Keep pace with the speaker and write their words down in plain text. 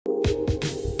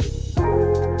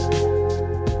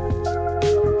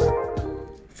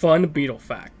Fun Beetle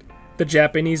Fact. The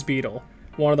Japanese beetle.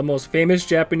 One of the most famous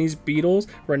Japanese beetles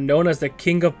were known as the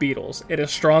king of beetles. It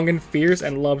is strong and fierce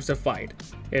and loves to fight.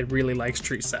 It really likes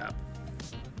tree sap.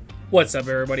 What's up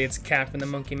everybody, it's Cat from the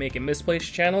Monkey Making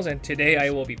Misplaced channels, and today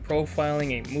I will be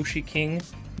profiling a Mushi King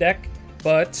deck.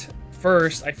 But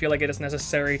first, I feel like it is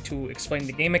necessary to explain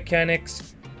the game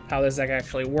mechanics, how this deck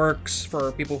actually works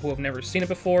for people who have never seen it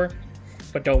before.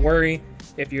 But don't worry,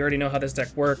 if you already know how this deck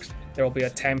works, there will be a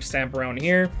timestamp around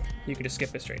here. You can just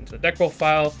skip it straight into the deck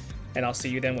profile, and I'll see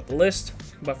you then with the list.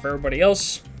 But for everybody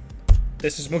else,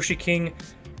 this is Mushi King.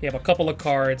 You have a couple of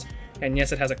cards, and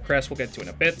yes, it has a crest we'll get to in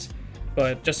a bit.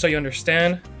 But just so you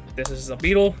understand, this is a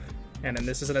beetle, and then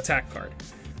this is an attack card.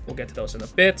 We'll get to those in a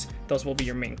bit. Those will be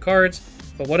your main cards.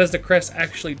 But what does the crest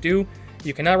actually do?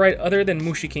 You cannot write other than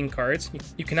Mushi King cards.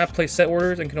 You cannot play set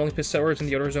orders and can only play set orders in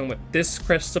the order zone with this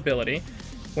crest's ability.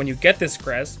 When you get this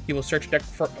crest, you will search your deck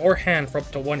or hand for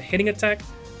up to one hitting attack,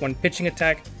 one pitching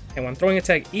attack, and one throwing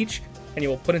attack each, and you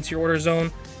will put into your order zone.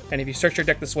 And if you search your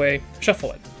deck this way,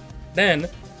 shuffle it. Then,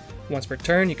 once per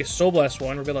turn, you can Soul Blast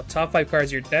one, reveal the top 5 cards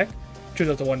of your deck, choose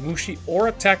up to one Mushi or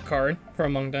attack card from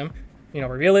among them,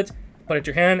 reveal it, put it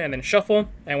in your hand, and then shuffle.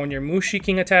 And when your Mushi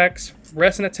King attacks,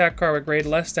 rest an attack card with grade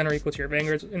less than or equal to your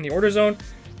vanguards in the order zone,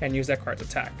 and use that card's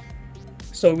attack.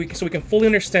 So we can fully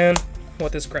understand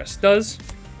what this crest does,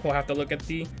 we'll have to look at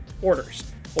the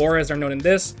orders, or as they're known in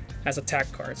this, as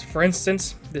attack cards. For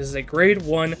instance, this is a grade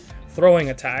 1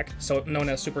 throwing attack, so known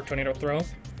as Super Tornado Throw.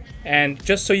 And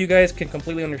just so you guys can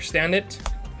completely understand it,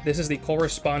 this is the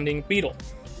corresponding beetle.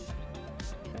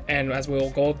 And as we'll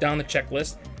go down the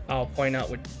checklist, I'll point out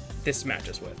what this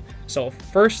matches with. So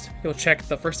first, you'll check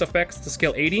the first effects to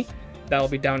skill 80. That'll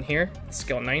be down here,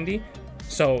 skill 90.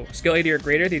 So skill 80 or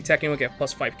greater, the attacking will get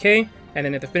plus 5k. And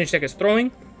then if the finished deck is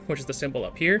throwing, which is the symbol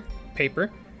up here,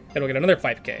 paper, it'll get another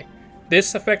 5k.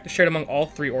 This effect is shared among all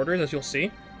 3 orders, as you'll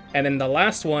see. And then the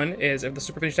last one is if the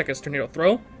super finished deck is Tornado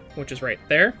Throw, which is right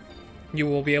there, you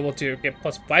will be able to get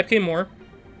plus 5k more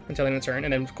until the end of the turn.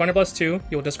 And then corner plus 2,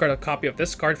 you will discard a copy of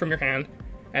this card from your hand,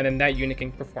 and then that unit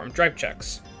can perform drive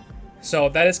checks. So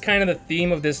that is kind of the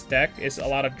theme of this deck, is a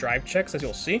lot of drive checks, as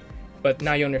you'll see. But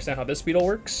now you understand how this beetle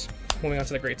works. Moving on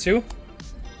to the grade 2,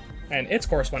 and its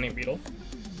corresponding beetle.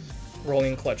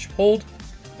 Rolling Clutch Hold.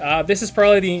 This is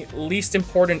probably the least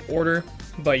important order,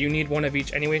 but you need one of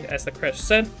each anyway, as the crest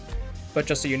said. But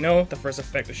just so you know, the first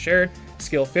effect is shared,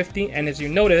 skill 50, and as you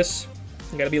notice,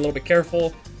 you gotta be a little bit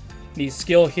careful. The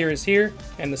skill here is here,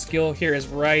 and the skill here is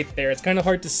right there. It's kind of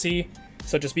hard to see,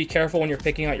 so just be careful when you're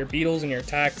picking out your beetles and your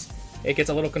attacks. It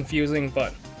gets a little confusing,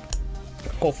 but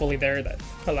hopefully there that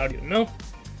allowed you to know.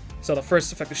 So the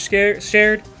first effect is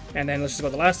shared, and then let's just go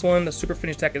to the last one. The super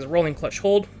finish attack is Rolling Clutch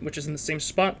Hold, which is in the same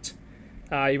spot.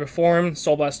 You perform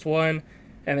Soul Blast 1,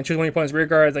 and then choose one of your opponent's rear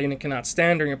guards that unit cannot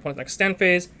stand during your opponent's next stand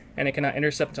phase, and it cannot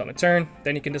intercept until the turn.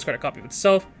 Then you can discard a copy of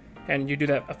itself, and you do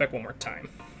that effect one more time.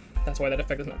 That's why that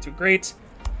effect is not too great,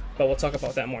 but we'll talk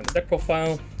about that more in the deck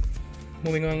profile.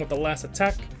 Moving on with the last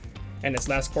attack, and its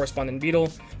last corresponding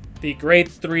beetle. The grade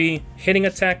 3 hitting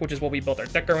attack, which is what we built our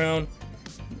deck around,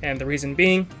 and the reason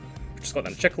being, just go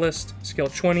down the checklist, skill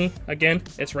 20, again,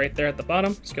 it's right there at the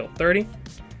bottom, skill 30,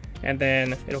 and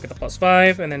then it'll get the plus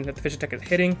 5, and then if the fish attack is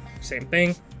hitting, same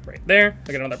thing, right there,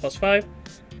 I get another plus 5,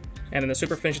 and then the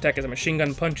super finish attack is a Machine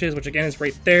Gun Punches, which again is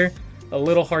right there, a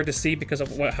little hard to see because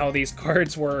of how these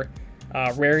cards were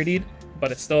raritied,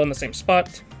 but it's still in the same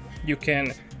spot. You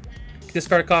can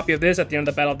discard a copy of this at the end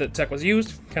of the battle the attack was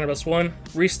used, counter plus 1,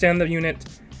 restand the unit,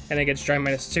 and it gets drive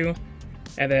minus 2.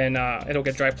 And then it'll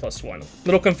get drive plus 1. A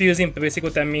little confusing, but basically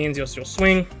what that means, you'll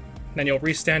swing, then you'll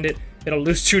restand it. It'll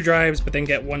lose 2 drives, but then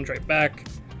get 1 drive back.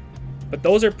 But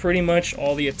those are pretty much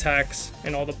all the attacks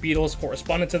and all the beetles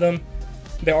corresponding to them.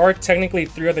 There are technically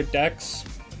 3 other decks.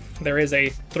 There is a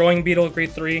throwing beetle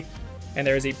grade 3, and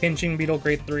there is a pinching beetle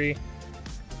grade 3.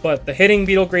 But the hitting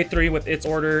beetle grade 3 with its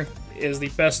order is the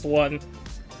best one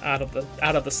out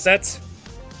of the set,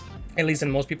 at least in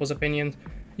most people's opinions.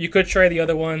 You could try the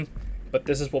other one, but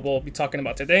this is what we'll be talking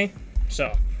about today,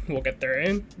 so we'll get there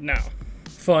in now.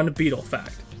 Fun Beetle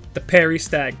Fact. The Parry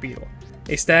Stag-beetle.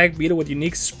 A stag-beetle with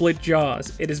unique split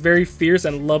jaws. It is very fierce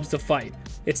and loves to fight.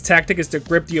 Its tactic is to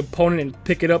grip the opponent and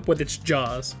pick it up with its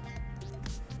jaws.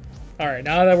 Alright,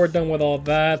 now that we're done with all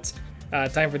that,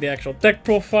 time for the actual deck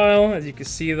profile. As you can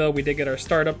see though, we did get our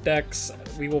startup decks.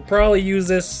 We will probably use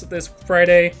this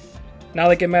Friday. Not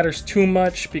like it matters too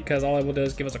much, because all it will do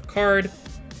is give us a card.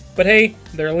 But hey,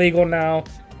 they're legal now,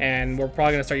 and we're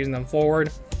probably going to start using them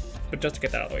forward. But just to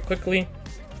get that out of the way quickly.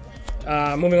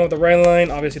 Moving on with the right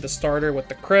line, obviously the starter with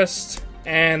the crest,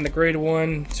 and the grade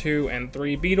 1, 2, and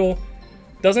 3 beetle.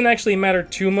 Doesn't actually matter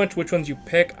too much which ones you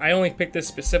pick. I only picked this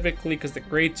specifically because the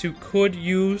grade 2 could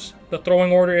use the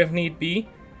throwing order if need be.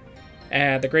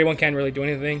 And the grade 1 can't really do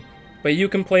anything. But you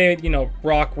can play, you know,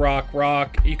 rock, rock,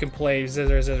 rock. You can play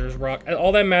scissors, scissors, rock.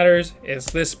 All that matters is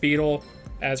this beetle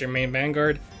as your main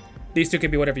vanguard. These two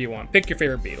could be whatever you want. Pick your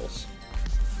favorite beetles.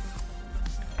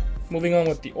 Moving on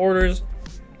with the orders,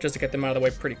 just to get them out of the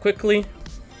way pretty quickly.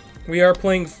 We are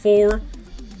playing 4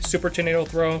 Super Tornado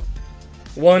Throw,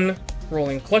 1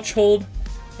 Rolling Clutch Hold,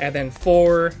 and then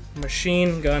 4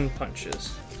 Machine Gun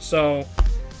Punches. So,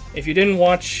 if you didn't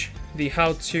watch the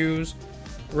how-tos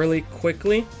really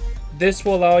quickly, this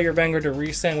will allow your Vanguard to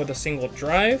restand with a single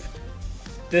drive.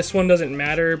 This one doesn't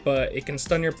matter, but it can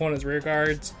stun your opponent's rear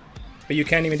guards. But you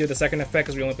can't even do the second effect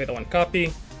because we only play the 1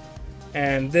 copy.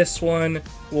 And this one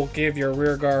will give your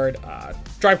rear guard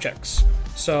drive checks.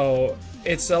 So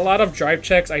it's a lot of drive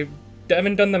checks. I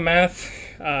haven't done the math.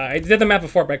 I did the math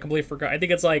before, but I completely forgot. I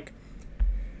think it's like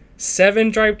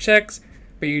 7 drive checks,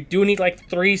 but you do need like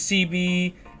 3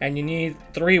 CB, and you need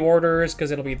 3 orders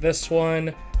because it'll be this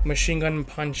one, Machine Gun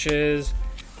Punches,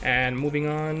 and moving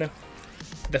on,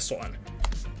 this one.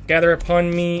 Gather Upon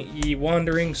Me, Ye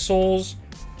Wandering Souls.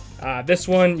 This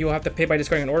one you'll have to pay by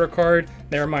discarding an order card.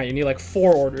 Never mind, you need like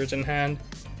 4 orders in hand,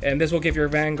 and this will give your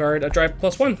Vanguard a drive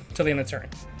 +1 till the end of the turn.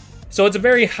 So it's a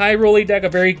very high rolly deck, a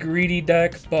very greedy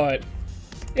deck, but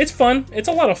it's fun. It's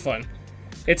a lot of fun.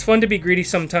 It's fun to be greedy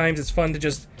sometimes. It's fun to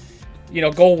just, you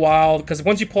know, go wild, because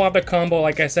once you pull out the combo,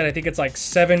 like I said, I think it's like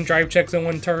 7 drive checks in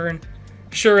 1 turn.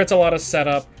 Sure, it's a lot of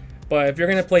setup, but if you're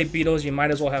going to play Beetles, you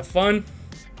might as well have fun.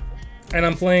 And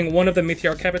I'm playing 1 of the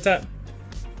Meteoric Habitat.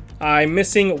 I'm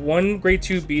missing 1 grade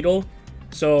 2 Beetle,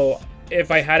 so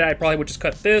if I had it, I probably would just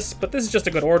cut this, but this is just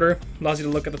a good order. Allows you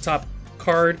to look at the top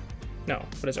card. No,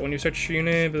 what is it? When you search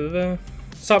unit, blah, blah, blah.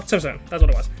 Top 7, that's what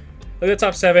it was. Look at the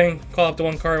top 7, call up to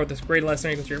 1 card with this grade less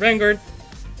than equal to your Vanguard.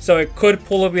 So it could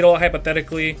pull a Beetle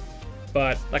hypothetically,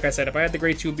 but like I said, if I had the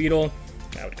grade 2 Beetle,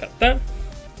 I would cut that.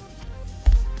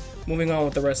 Moving on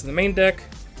with the rest of the main deck,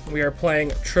 we are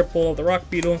playing triple of the Rock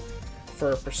Beetle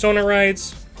for Persona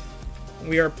Rides.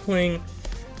 We are playing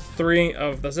 3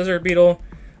 of the Scissor Beetle.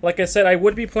 Like I said, I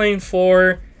would be playing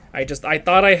 4. I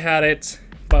thought I had it,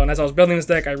 but as I was building this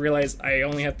deck, I realized I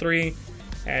only had 3,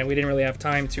 and we didn't really have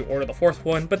time to order the 4th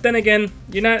one. But then again,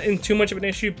 you're not in too much of an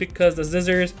issue because the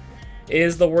Scissors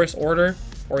is the worst order,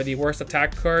 or the worst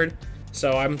attack card.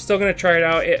 So I'm still going to try it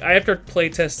out. After play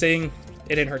testing,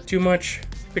 it didn't hurt too much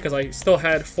because I still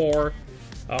had 4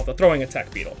 of the throwing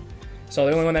attack Beetle. So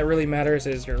the only one that really matters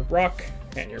is your rock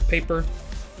and your paper.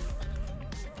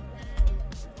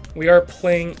 We are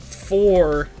playing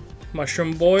 4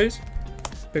 Mushroom Boys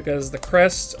because the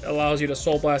crest allows you to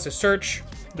Soul Blast a search.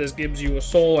 This gives you a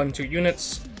soul and 2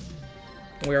 units.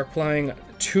 We are playing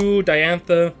 2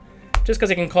 Diantha just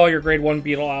because it can call your grade 1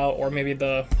 Beetle out, or maybe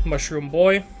the Mushroom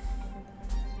Boy.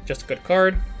 Just a good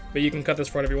card, but you can cut this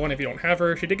for whatever you want if you don't have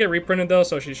her. She did get reprinted though,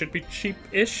 so she should be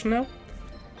cheap-ish now.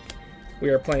 We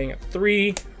are playing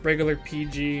 3 regular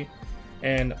PG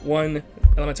and 1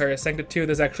 Elementary Sanctitude 2.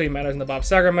 This actually matters in the Bob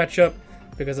Saga matchup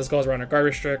because this goes around a guard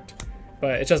restrict,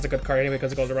 but it's just a good card anyway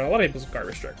because it goes around a lot of people's guard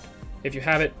restrict. If you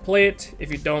have it, play it.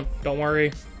 If you don't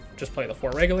worry. Just play the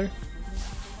 4 regular.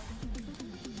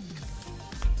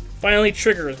 Finally,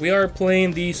 triggers. We are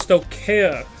playing the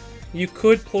Stokea. You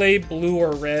could play blue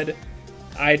or red.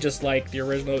 I just like the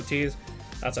original OTs.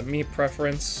 That's a me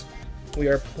preference. We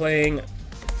are playing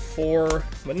 4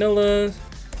 vanillas,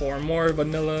 4 more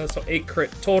vanilla, so 8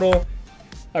 crit total.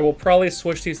 I will probably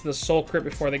switch these to the soul crit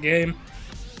before the game.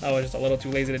 I was just a little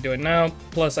too lazy to do it now.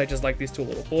 Plus, I just like these 2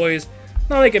 little boys.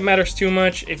 Not like it matters too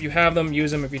much. If you have them,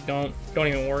 use them. If you don't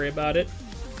even worry about it.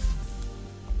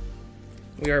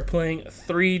 We are playing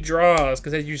 3 draws,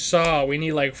 because as you saw, we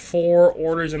need like 4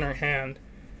 orders in our hand.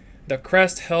 The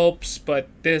crest helps, but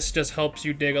this just helps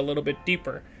you dig a little bit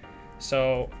deeper.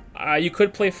 So, you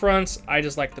could play fronts. I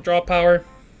just like the draw power.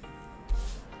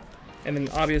 And then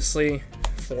obviously,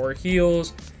 4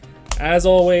 heals. As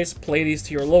always, play these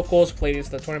to your locals, play these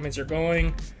to the tournaments you're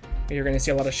going. You're going to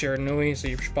see a lot of Shiranui, so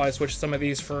you should probably switch some of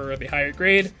these for the higher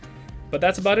grade. But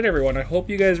that's about it, everyone. I hope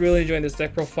you guys really enjoyed this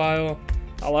deck profile.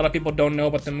 A lot of people don't know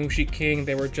about the Mushi King.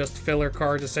 They were just filler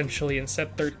cards, essentially, in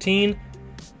set 13.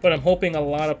 But I'm hoping a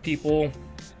lot of people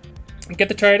get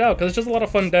to try it out, because it's just a lot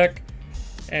of fun deck.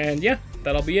 And yeah,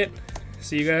 that'll be it.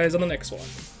 See you guys on the next one.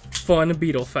 Fun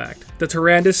Beetle Fact. The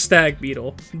Tarandus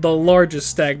Stag-beetle, the largest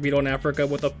stag beetle in Africa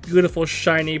with a beautiful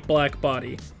shiny black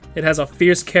body. It has a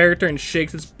fierce character and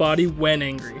shakes its body when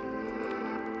angry.